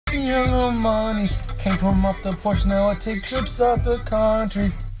Young money came from up the porch. Now I take trips out the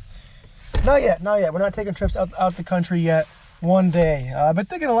country. Not yet, not yet. We're not taking trips out the country yet. One day. I've been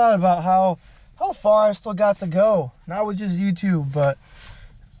thinking a lot about how far I still got to go. Not with just YouTube, but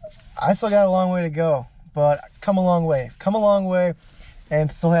I still got a long way to go. But come a long way. Come a long way,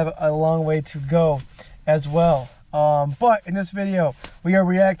 and still have a long way to go as well. But in this video, we are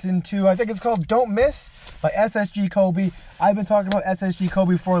reacting to, I think it's called Don't Miss by SSGKobe. I've been talking about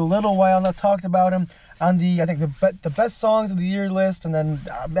SSGKobe for a little while, and I've talked about him on the, I think, the best songs of the year list, and then,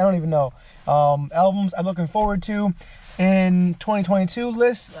 I don't even know, albums I'm looking forward to in 2022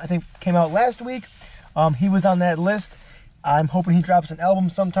 list. I think came out last week. He was on that list. I'm hoping he drops an album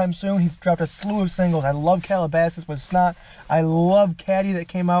sometime soon. He's dropped a slew of singles. I love Calabasas with Snot. I love Caddy that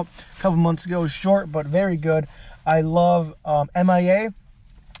came out a couple months ago. Short, but very good. I love MIA.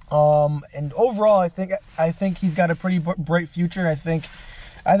 And overall, I think he's got a pretty bright future. I think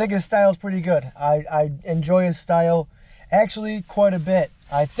his style is pretty good. I enjoy his style actually quite a bit.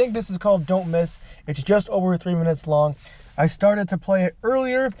 I think this is called Don't Miss. It's just over 3 minutes long. I started to play it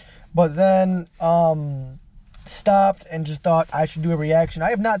earlier, but then stopped and just thought I should do a reaction. I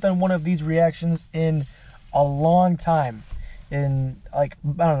have not done one of these reactions in a long time. In, like,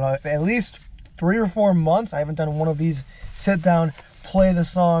 I don't know, at least 3 or 4 months. I haven't done one of these sit down, play the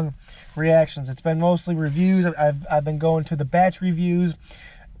song reactions. It's been mostly reviews. I've been going to the batch reviews.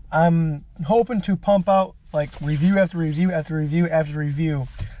 I'm hoping to pump out like review after review after review after review,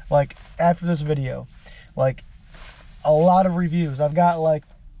 like after this video, like a lot of reviews. I've got like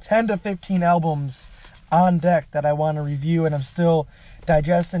 10 to 15 albums on deck that I want to review, and I'm still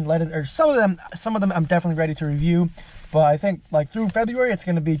digesting. Or some of them I'm definitely ready to review, but I think like through February it's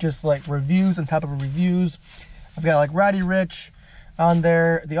going to be just like reviews on top of reviews. I've got like Roddy Ricch on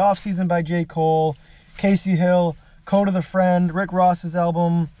there, The Off Season by J. Cole, Casey Hill, Code of the Friend, Rick Ross's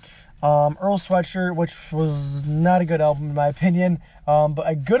album, Earl Sweatshirt, which was not a good album in my opinion, but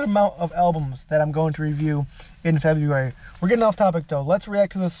a good amount of albums that I'm going to review in February. We're getting off topic though. Let's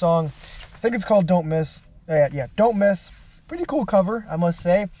react to this song. I think it's called Don't Miss. Yeah, Don't Miss. Pretty cool cover, I must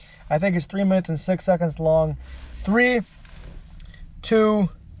say. I think it's 3 minutes and 6 seconds long. 3, 2,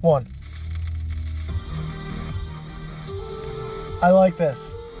 1. I like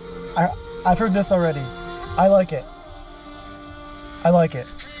this. I've heard this already. I like it. I like it.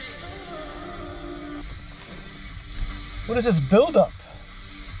 What is this build up?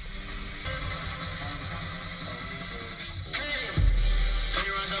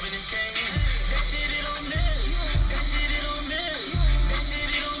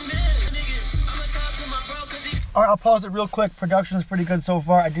 Alright, I'll pause it real quick. Production is pretty good so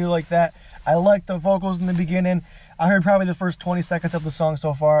far. I do like that. I like the vocals in the beginning. I heard probably the first 20 seconds of the song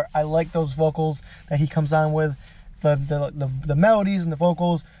so far. I like those vocals that he comes on with. The melodies and the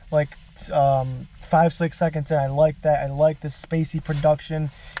vocals, like 5-6 seconds in. I like that. I like this spacey production.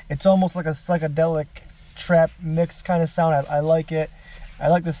 It's almost like a psychedelic trap mix kind of sound. I like it. I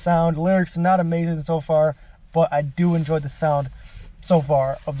like the sound. The lyrics are not amazing so far, but I do enjoy the sound so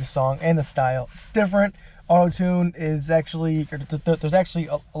far of the song and the style. It's different. Auto-tune is actually, there's actually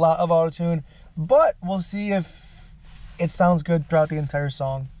a lot of auto-tune, but we'll see if it sounds good throughout the entire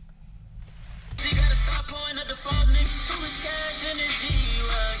song.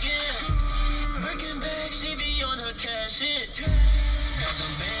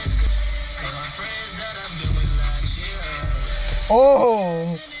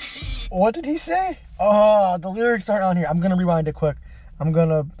 Oh, what did he say? Oh, the lyrics aren't on here. I'm gonna rewind it quick. I'm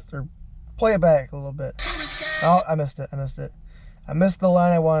gonna play it back a little bit. Oh, I missed it. I missed the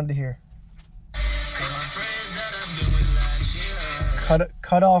line I wanted to hear.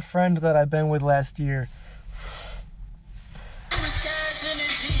 Cut off friends that I've been with last year.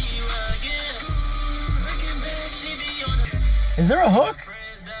 Is there a hook?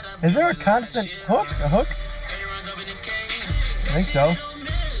 Is there a constant hook? A hook? I think so.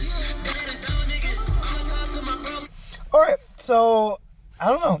 Alright, so I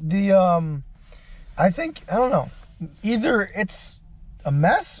don't know. I don't know. Either it's a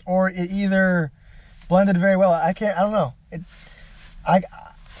mess or it either blended very well. I don't know.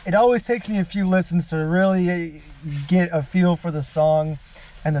 It always takes me a few listens to really get a feel for the song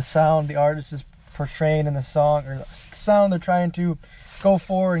and the sound the artist is portraying in the song, or the sound they're trying to go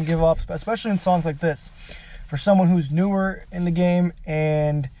for and give off, especially in songs like this. For someone who's newer in the game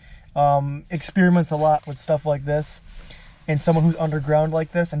and experiments a lot with stuff like this, and someone who's underground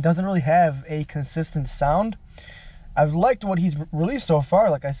like this and doesn't really have a consistent sound, I've liked what he's released so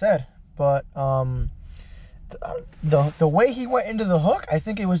far, like I said, but the way he went into the hook, I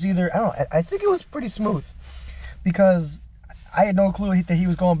think it was either, I don't know, I think it was pretty smooth, because I had no clue that he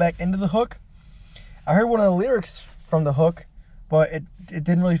was going back into the hook. I heard one of the lyrics from the hook, but it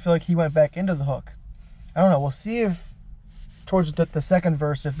didn't really feel like he went back into the hook. I don't know. We'll see if towards the second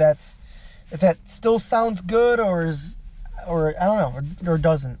verse if that still sounds good or I don't know or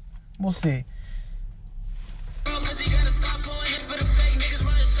doesn't. We'll see.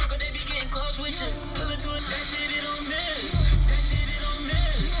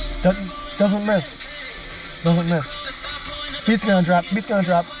 Doesn't miss. Beat's gonna drop. The beat's gonna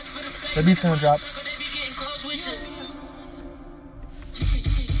drop.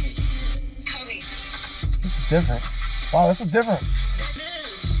 This is different. Wow, this is different.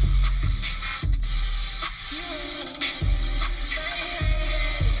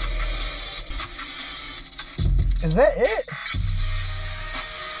 Is that it?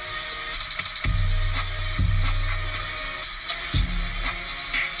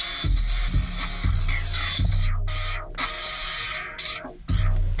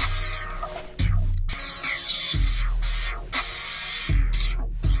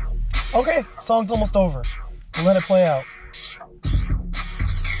 Okay, song's almost over. We'll let it play out.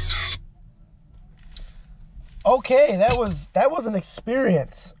 Okay, that was an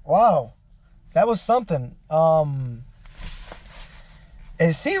experience. Wow. That was something.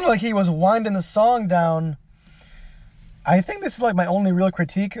 It seemed like he was winding the song down. I think this is like my only real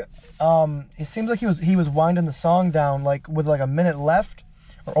critique. It seems like he was winding the song down like with like a minute left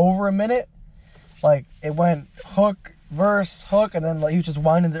or over a minute. Like it went hook, verse, hook, and then like he was just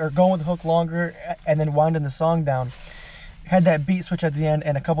winding or going with the hook longer and then winding the song down. Had that beat switch at the end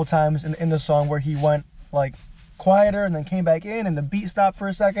and a couple times in the song where he went like quieter and then came back in and the beat stopped for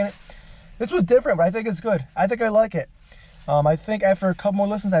a second. This was different, but I think it's good. I think I like it. I think after a couple more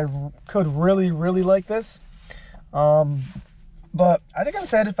listens, I could really, really like this. But I think I'm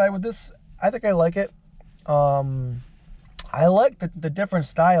satisfied with this. I think I like it. I like the different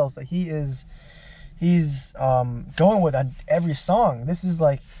styles that he's going with on every song. This is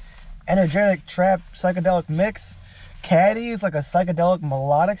like energetic trap psychedelic mix. Caddy is like a psychedelic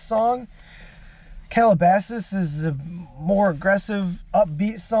melodic song. Calabasas is a more aggressive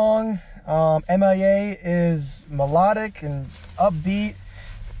upbeat song. MIA is melodic and upbeat,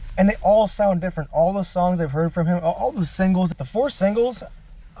 and they all sound different. All the songs I've heard from him, all the singles, the 4 singles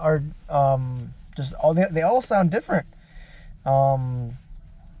are just all they all sound different.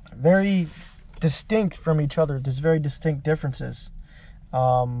 Very distinct from each other. There's very distinct differences.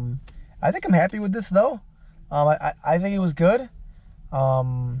 I think I'm happy with this though. I think it was good.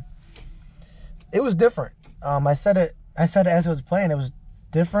 It was different. I said it as I was playing. It was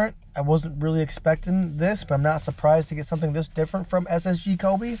different. I wasn't really expecting this, but I'm not surprised to get something this different from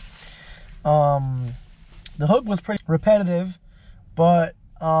SSGKobe. The hook was pretty repetitive, but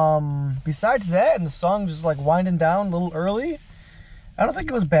besides that, and the song just like winding down a little early, I don't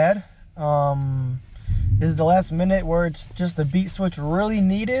think it was bad. This is the last minute where it's just the beat switch really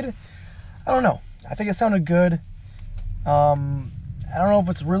needed. I don't know. I think it sounded good. I don't know if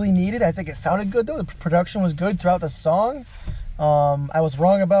it's really needed. I think it sounded good though. The production was good throughout the song. I was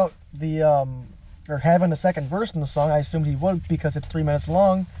wrong about the or having a second verse in the song. I assumed he would because it's 3 minutes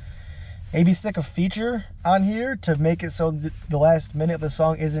long. Maybe stick a feature on here to make it so the last minute of the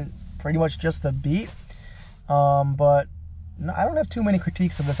song isn't pretty much just the beat. But no, I don't have too many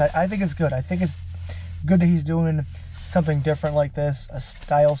critiques of this. I think it's good. I think it's good that he's doing something different like this, a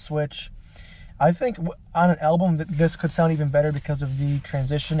style switch. I think on an album that this could sound even better because of the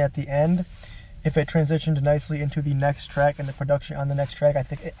transition at the end. If it transitioned nicely into the next track and the production on the next track, I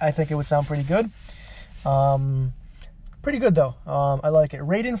think it would sound pretty good. Pretty good though. I like it.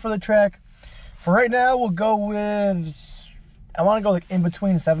 Rating for the track, for right now, we'll go with, I want to go like in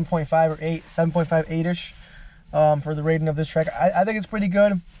between 7.5 or 8, 7.5, 8-ish for the rating of this track. I think it's pretty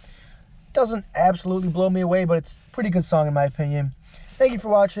good. Doesn't absolutely blow me away, but it's a pretty good song in my opinion. Thank you for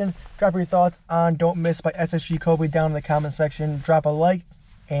watching. Drop your thoughts on Don't Miss by SSGKobe down in the comment section. Drop a like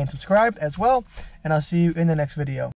and subscribe as well. And I'll see you in the next video.